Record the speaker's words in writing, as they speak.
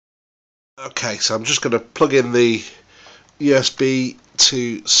Okay, so I'm just going to plug in the USB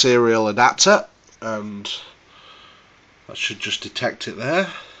to serial adapter, and that should just detect it there.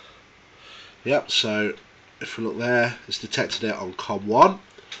 Yep, so if we look there, it's detected it on COM1.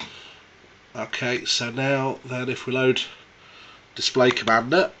 Okay, so now then if we load Display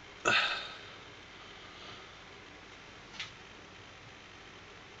Commander,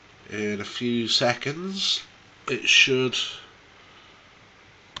 in a few seconds it should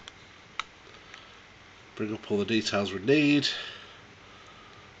bring up all the details we need.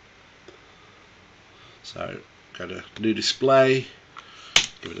 So go to new display,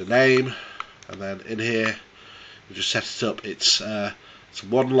 give it a name, and then in here we just set it up. It's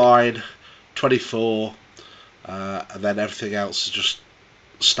one line, 24, and then everything else is just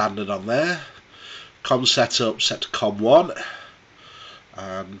standard on there. Com setup set to COM1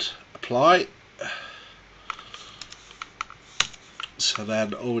 and apply. So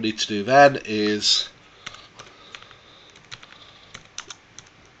then all we need to do then is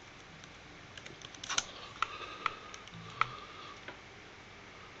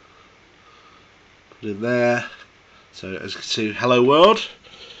put in there. So as you can see, hello world,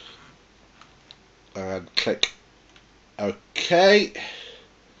 and click OK.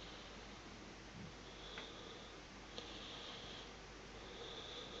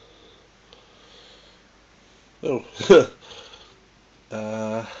 Oh, there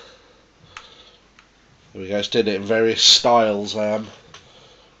we go. It's doing it in various styles. Put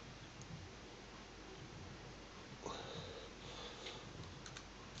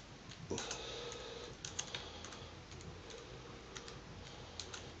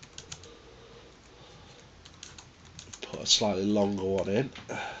a slightly longer one in,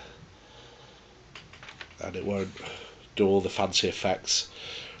 and it won't do all the fancy effects.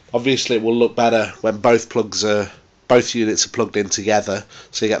 Obviously it will look better when both units are plugged in together,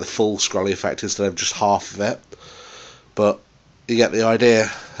 so you get the full scrolly effect instead of just half of it, but you get the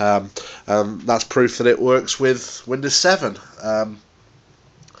idea. That's proof that it works with Windows 7, and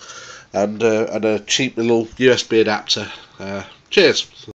a cheap little USB adapter. Cheers.